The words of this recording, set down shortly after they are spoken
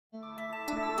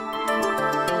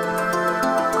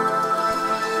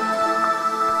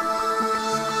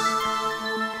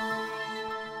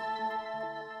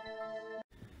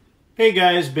Hey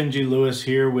guys, Benji Lewis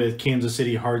here with Kansas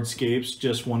City Hardscapes.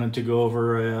 Just wanted to go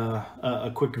over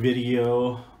a quick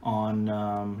video on,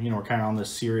 we're kind of on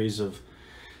this series of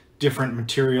different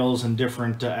materials and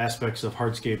different aspects of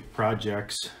hardscape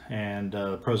projects and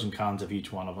pros and cons of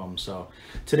each one of them. So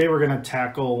today we're going to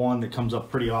tackle one that comes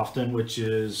up pretty often, which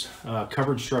is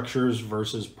covered structures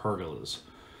versus pergolas.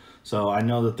 So I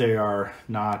know that they are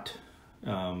not...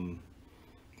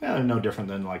 they're no different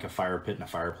than like a fire pit and a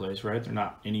fireplace, right? They're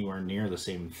not anywhere near the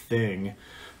same thing,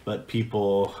 but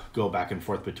people go back and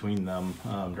forth between them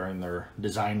during their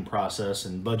design process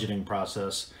and budgeting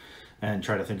process and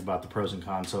try to think about the pros and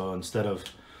cons. So instead of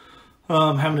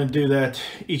having to do that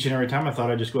each and every time, I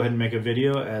thought I'd just go ahead and make a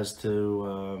video as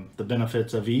to the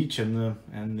benefits of each and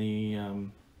the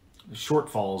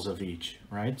shortfalls of each,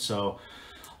 right? So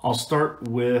I'll start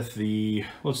with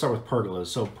let's start with pergolas.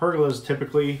 So pergolas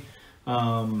typically,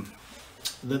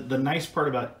 the nice part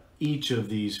about each of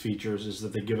these features is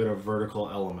that they give it a vertical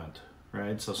element,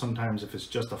 right? So sometimes if it's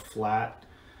just a flat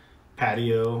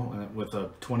patio with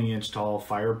a 20-inch tall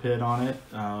fire pit on it,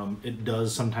 it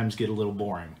does sometimes get a little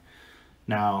boring.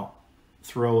 Now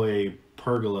throw a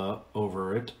pergola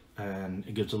over it and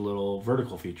it gives a little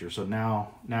vertical feature. So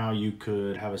now you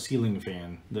could have a ceiling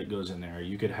fan that goes in there.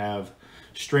 You could have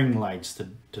string lights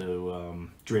to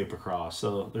drape across.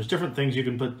 So there's different things you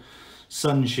can put.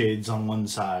 Sunshades on one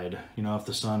side, if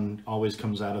the sun always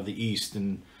comes out of the east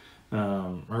and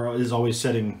or is always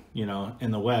setting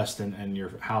in the west and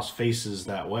your house faces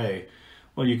that way,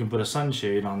 well, you can put a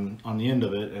sunshade on the end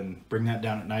of it and bring that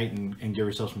down at night and give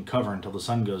yourself some cover until the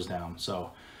sun goes down.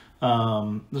 So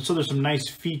so there's some nice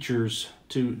features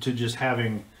to just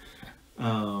having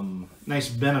nice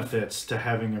benefits to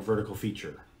having a vertical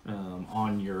feature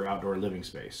on your outdoor living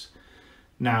space.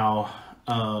 Now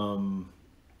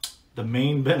the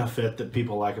main benefit that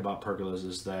people like about pergolas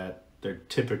is that they're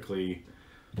typically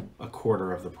a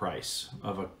quarter of the price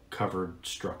of a covered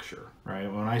structure, right?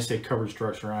 When I say covered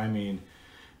structure, I mean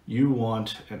you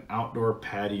want an outdoor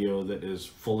patio that is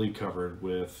fully covered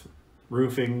with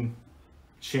roofing,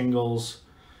 shingles,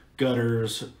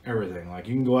 gutters, everything. Like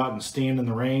you can go out and stand in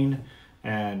the rain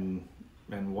and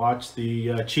watch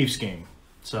the Chiefs game.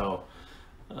 So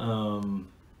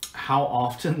how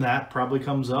often that probably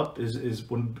comes up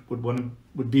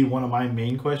would be one of my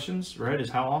main questions, right? Is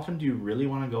how often do you really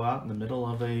want to go out in the middle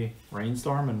of a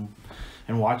rainstorm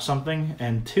and watch something?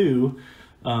 And two,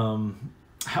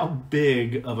 how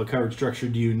big of a covered structure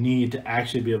do you need to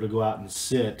actually be able to go out and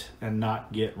sit and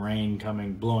not get rain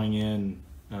blowing in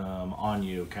on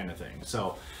you, kind of thing.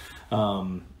 So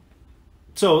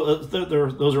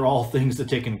those are all things to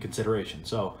take into consideration.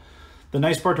 So the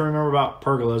nice part to remember about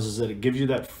pergolas is that it gives you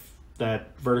that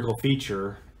vertical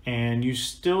feature and you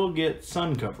still get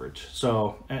sun coverage.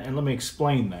 So, and let me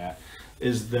explain that,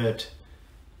 is that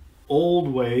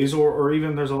old ways, or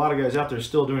even there's a lot of guys out there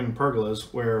still doing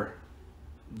pergolas where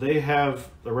they have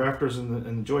the rafters and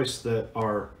the joists that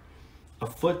are a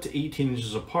foot to 18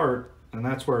 inches apart, and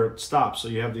that's where it stops. So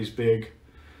you have these big,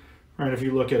 right, if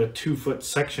you look at a 2-foot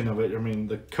section of it, I mean,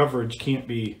 the coverage can't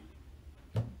be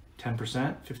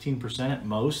 10%, 15% at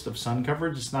most of sun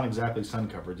coverage. It's not exactly sun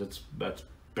coverage. That's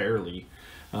barely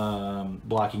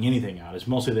blocking anything out. It's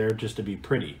mostly there just to be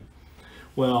pretty.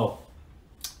 Well,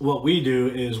 what we do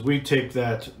is we take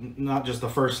that, not just the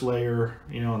first layer,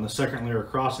 and the second layer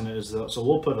across in it so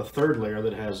we'll put a third layer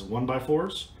that has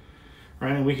 1x4s,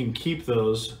 right? And we can keep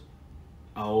those,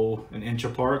 an inch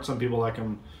apart. Some people like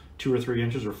them 2 or 3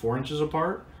 inches or 4 inches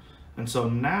apart. And so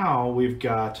now we've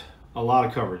got a lot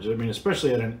of coverage. I mean,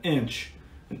 especially at an inch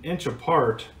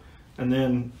apart, and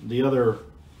then the other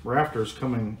rafters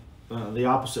coming the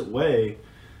opposite way.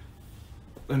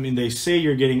 I mean, they say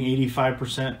you're getting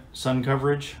 85% sun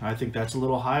coverage. I think that's a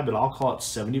little high, but I'll call it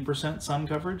 70% sun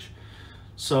coverage.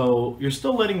 So you're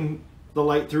still letting the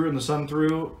light through and the sun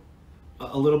through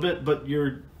a little bit, but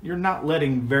you're not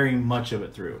letting very much of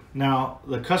it through. Now,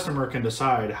 the customer can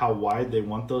decide how wide they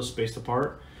want those spaced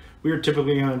apart. We are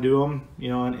typically going to do them,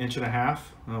 1.5 inches.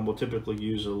 We'll typically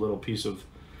use a little piece of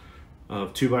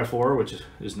 2x4, which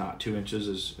is not 2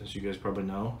 inches, as you guys probably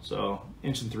know. So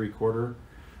 1.75 inches,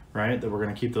 right? That we're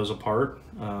going to keep those apart.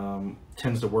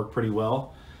 Tends to work pretty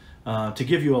well to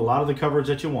give you a lot of the coverage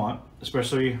that you want,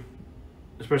 especially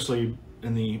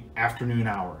in the afternoon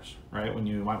hours, right? When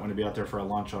you might want to be out there for a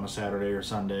lunch on a Saturday or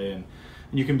Sunday, and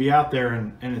you can be out there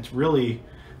and it's really,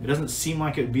 it doesn't seem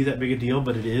like it would be that big a deal,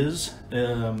 but it is.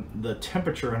 The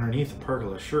temperature underneath the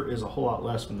pergola sure is a whole lot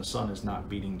less when the sun is not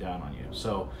beating down on you.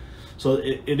 So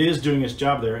it is doing its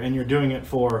job there, and you're doing it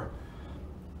for,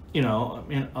 I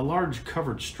mean, a large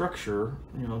covered structure,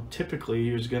 typically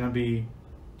is going to be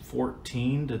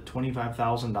 $14,000 to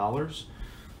 $25,000.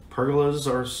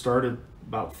 Pergolas are started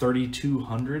about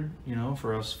 $3,200, you know,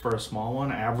 for a small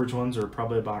one. Average ones are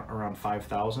probably about around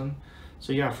 $5,000.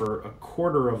 So yeah, for a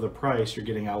quarter of the price, you're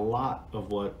getting a lot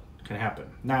of what can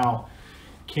happen. Now,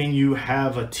 can you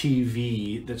have a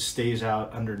TV that stays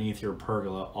out underneath your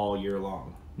pergola all year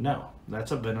long? No,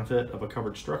 that's a benefit of a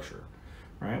covered structure,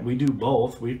 right? We do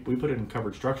both. We put it in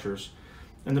covered structures,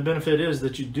 and the benefit is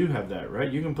that you do have that,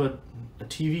 right? You can put a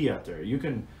TV out there. You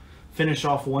can finish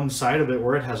off one side of it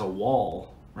where it has a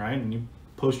wall, right? And you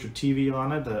post your TV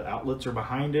on it, the outlets are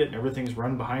behind it, and everything's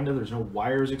run behind it. There's no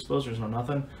wires exposed, there's no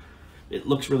nothing. It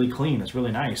looks really clean, it's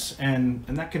really nice. And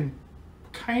that can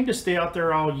kind of stay out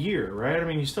there all year, right? I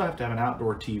mean, you still have to have an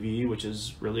outdoor TV, which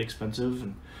is really expensive,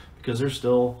 and because there's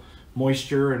still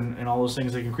moisture and all those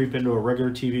things that can creep into a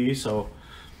regular TV. So,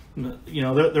 you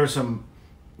know, there's some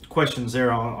questions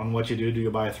there on what you do. Do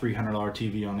you buy a $300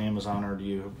 TV on Amazon, or do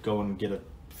you go and get a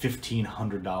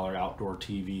 $1,500 outdoor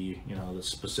TV, you know, that's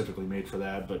specifically made for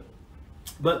that?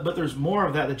 But there's more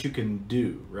of that you can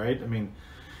do, right? I mean,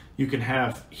 you can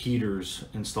have heaters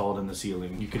installed in the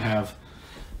ceiling. You can have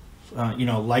you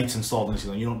know, lights installed in the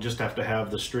ceiling. You don't just have to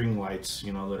have the string lights,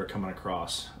 you know, that are coming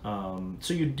across.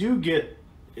 So you do get,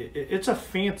 it's a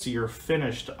fancier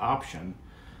finished option.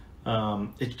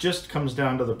 It just comes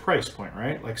down to the price point,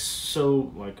 right? Like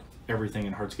everything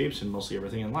in hardscapes and mostly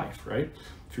everything in life, right?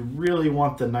 If you really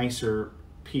want the nicer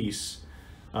piece,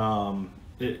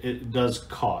 it does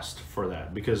cost for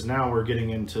that, because now we're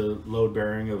getting into load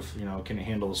bearing of, you know, can it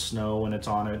handle the snow when it's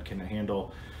on it? Can it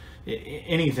handle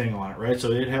anything on it, right?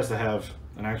 So it has to have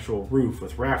an actual roof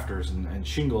with rafters and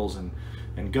shingles and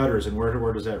gutters, and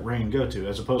where does that rain go to?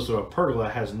 As opposed to a pergola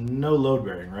has no load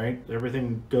bearing, right?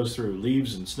 Everything goes through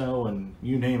leaves and snow and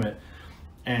you name it,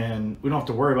 and we don't have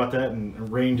to worry about that,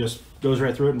 and rain just goes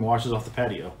right through it and washes off the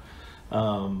patio.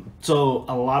 So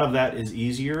a lot of that is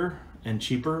easier and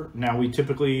cheaper. Now we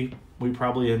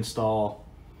probably install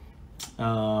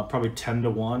probably 10 to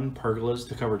 1 pergolas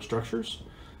to covered structures.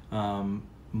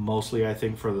 Mostly I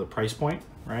think for the price point,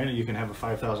 right? You can have a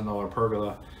 $5,000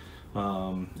 pergola,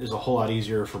 is a whole lot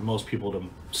easier for most people to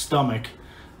stomach,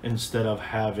 instead of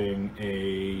having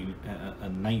a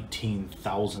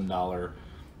 $19,000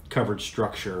 covered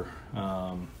structure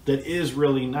that is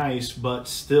really nice, but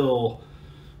still,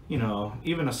 you know,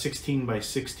 even a 16 by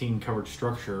 16 covered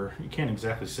structure, you can't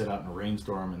exactly sit out in a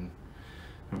rainstorm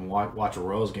and watch a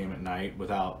Royals game at night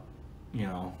without, you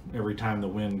know, every time the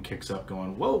wind kicks up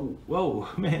going, whoa,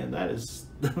 man, that is,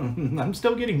 I'm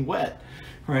still getting wet,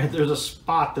 right? There's a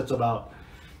spot that's about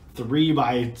 3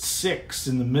 by 6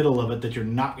 in the middle of it that you're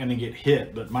not going to get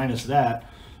hit, but minus that,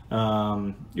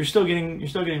 you're still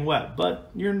getting wet, but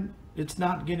it's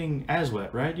not getting as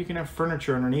wet, right? You can have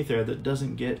furniture underneath there that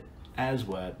doesn't get as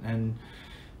wet. And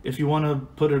if you want to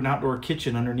put an outdoor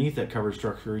kitchen underneath that covered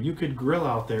structure, you could grill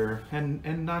out there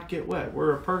and not get wet,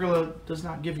 where a pergola does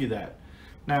not give you that.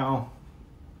 Now,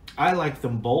 I like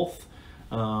them both.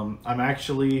 I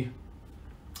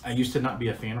used to not be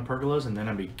a fan of pergolas, and then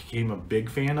I became a big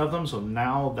fan of them. So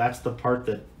now that's the part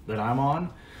that I'm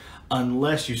on.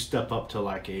 Unless you step up to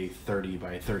like a 30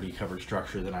 by 30 covered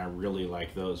structure, then I really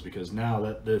like those, because now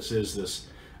that this is this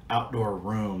outdoor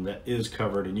room that is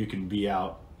covered, and you can be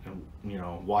out and, you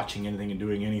know, watching anything and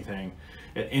doing anything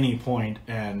at any point,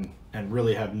 and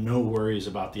really have no worries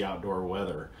about the outdoor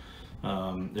weather.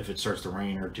 If it starts to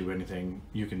rain or do anything,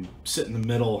 you can sit in the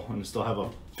middle and still have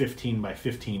a 15 by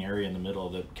 15 area in the middle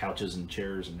of the couches and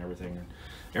chairs and everything, and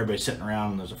everybody's sitting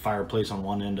around, and there's a fireplace on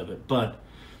one end of it. But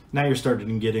now you're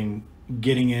starting getting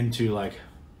into like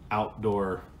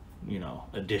outdoor, you know,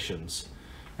 additions,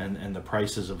 and the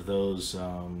prices of those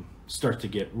start to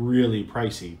get really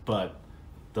pricey. But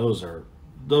those are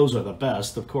the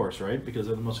best, of course, right? Because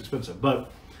they're the most expensive.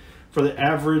 But for the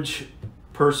average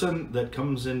person that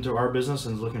comes into our business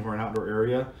and is looking for an outdoor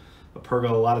area, a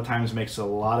pergola a lot of times makes a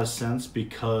lot of sense,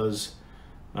 because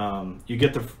you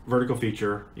get the vertical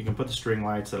feature. You can put the string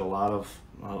lights that a lot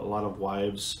of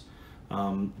wives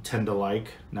tend to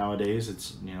like nowadays.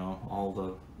 It's, you know, all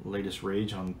the latest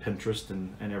rage on Pinterest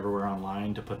and everywhere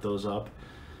online to put those up.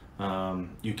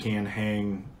 You can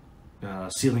hang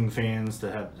ceiling fans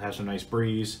that have some nice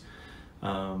breeze,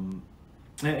 and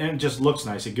it just looks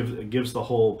nice. It gives the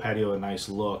whole patio a nice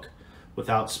look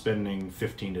without spending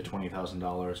 $15,000 to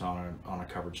 $20,000 on a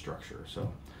covered structure.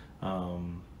 So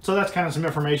so that's kind of some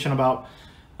information about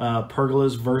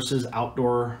pergolas versus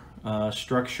outdoor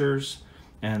structures,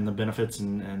 and the benefits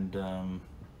and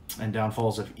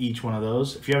downfalls of each one of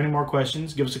those. If you have any more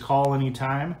questions, give us a call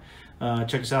anytime.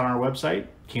 Check us out on our website,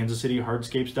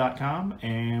 kansascityhardscapes.com,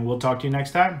 and we'll talk to you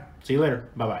next time. See you later.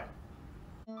 Bye-bye.